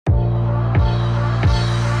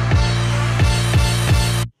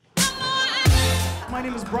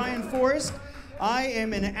name is Bryan Forrest. I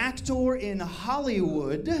am an actor in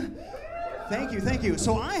Hollywood. Thank you, thank you.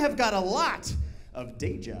 So I have got a lot of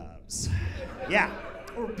day jobs. Yeah,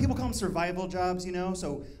 or people call them survival jobs, you know?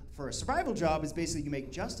 So for a survival job is basically you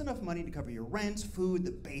make just enough money to cover your rent, food,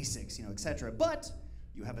 the basics, you know, etc. But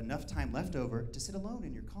you have enough time left over to sit alone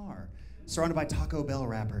in your car, surrounded by Taco Bell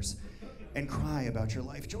wrappers, and cry about your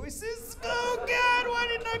life choices. Oh God, why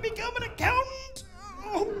didn't I become an accountant?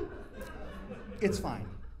 Oh. It's fine.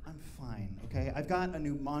 I'm fine, okay? I've got a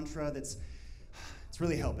new mantra it's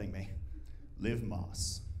really helping me. Live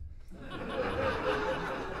Moss.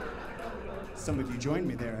 Some of you joined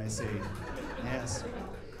me there, I see. Yes.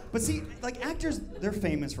 But see, like actors, they're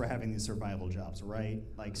famous for having these survival jobs, right?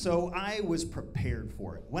 Like, so I was prepared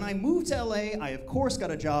for it. When I moved to LA, I of course got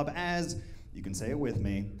a job as, you can say it with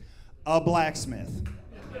me, a blacksmith.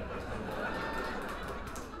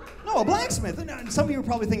 No, a blacksmith. And some of you are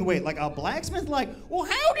probably thinking, wait, like a blacksmith? Like, well,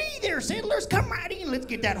 howdy there, settlers. Come right in. Let's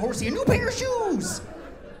get that horsey a new pair of shoes.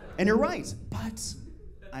 And you're right, but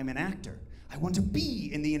I'm an actor. I want to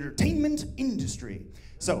be in the entertainment industry.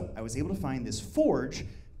 So I was able to find this forge.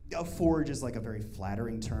 A forge is like a very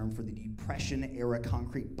flattering term for the Depression-era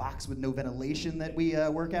concrete box with no ventilation that we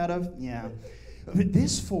work out of. Yeah. But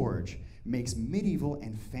this forge makes medieval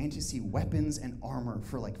and fantasy weapons and armor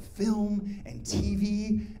for like film and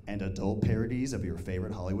TV and adult parodies of your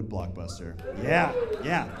favorite Hollywood blockbuster. Yeah,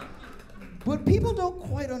 yeah. But people don't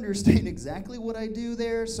quite understand exactly what I do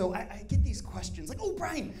there, so I get these questions like, oh,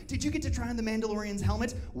 Bryan, did you get to try on the Mandalorian's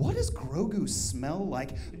helmet? What does Grogu smell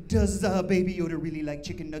like? Does Baby Yoda really like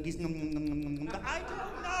chicken nuggets? I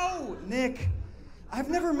don't know, Nick.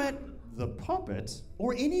 I've never met the puppet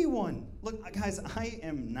or anyone. Look, guys, I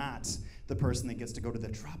am not the person that gets to go to the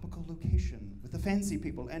tropical location with the fancy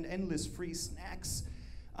people and endless free snacks.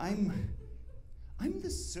 I'm the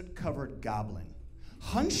soot-covered goblin,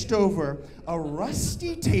 hunched over a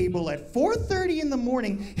rusty table at 4:30 in the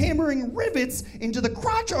morning, hammering rivets into the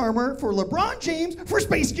crotch armor for LeBron James for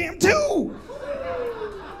Space Jam 2.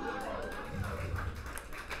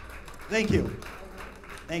 Thank you.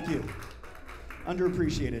 Thank you.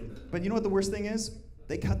 Underappreciated. But you know what the worst thing is?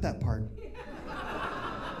 They cut that part.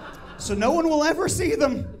 So no one will ever see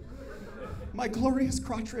them. My glorious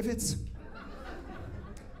crotch rivets.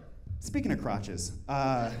 Speaking of crotches,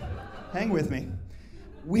 hang with me.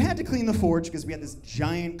 We had to clean the forge because we had this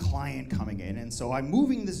giant client coming in, and so I'm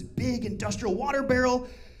moving this big industrial water barrel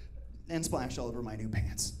and splashed all over my new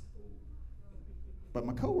pants. But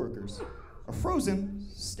my coworkers are frozen,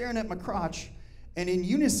 staring at my crotch, and in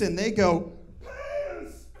unison they go,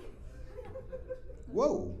 "Pants!"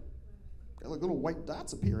 Whoa. Got like little white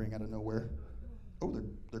dots appearing out of nowhere. Oh,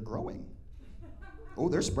 they're growing. Oh,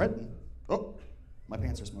 they're spreading. Oh, my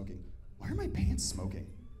pants are smoking. Why are my pants smoking?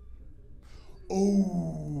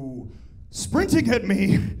 Oh, sprinting at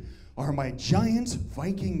me are my giant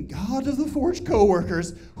Viking god of the forge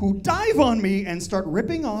coworkers who dive on me and start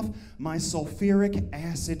ripping off my sulfuric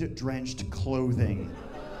acid-drenched clothing.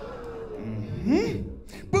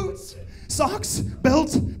 Mm-hmm. Boots, socks,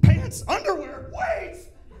 belt, pants, underwear, wait!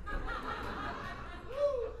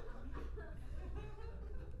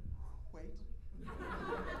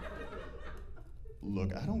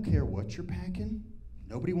 Look, I don't care what you're packing.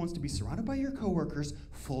 Nobody wants to be surrounded by your coworkers,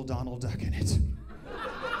 full Donald Duck in it.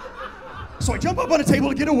 So I jump up on a table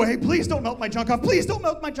to get away. Please don't melt my junk off. Please don't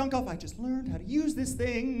melt my junk off. I just learned how to use this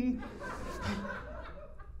thing.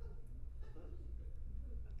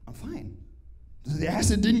 I'm fine. The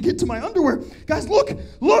acid didn't get to my underwear. Guys, look,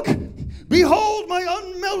 look. Behold my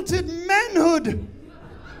unmelted manhood.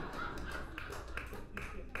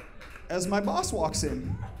 As my boss walks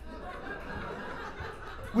in.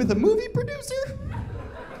 With a movie producer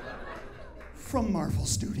from Marvel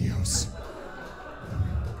Studios.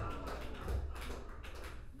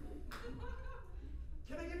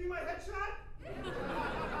 Can I give you my headshot?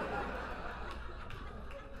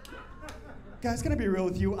 Guys, can I be real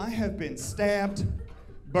with you? I have been stabbed,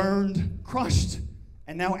 burned, crushed,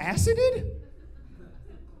 and now acided?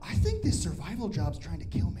 I think this survival job's trying to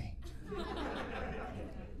kill me.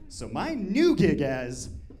 So my new gig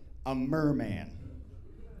as a merman.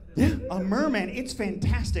 Yeah, a merman. It's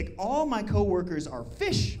fantastic. All my coworkers are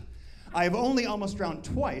fish. I've only almost drowned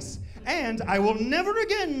twice, and I will never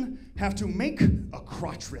again have to make a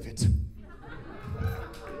crotch rivet.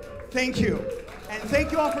 Thank you. And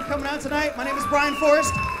thank you all for coming out tonight. My name is Bryan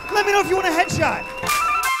Forrest. Let me know if you want a headshot.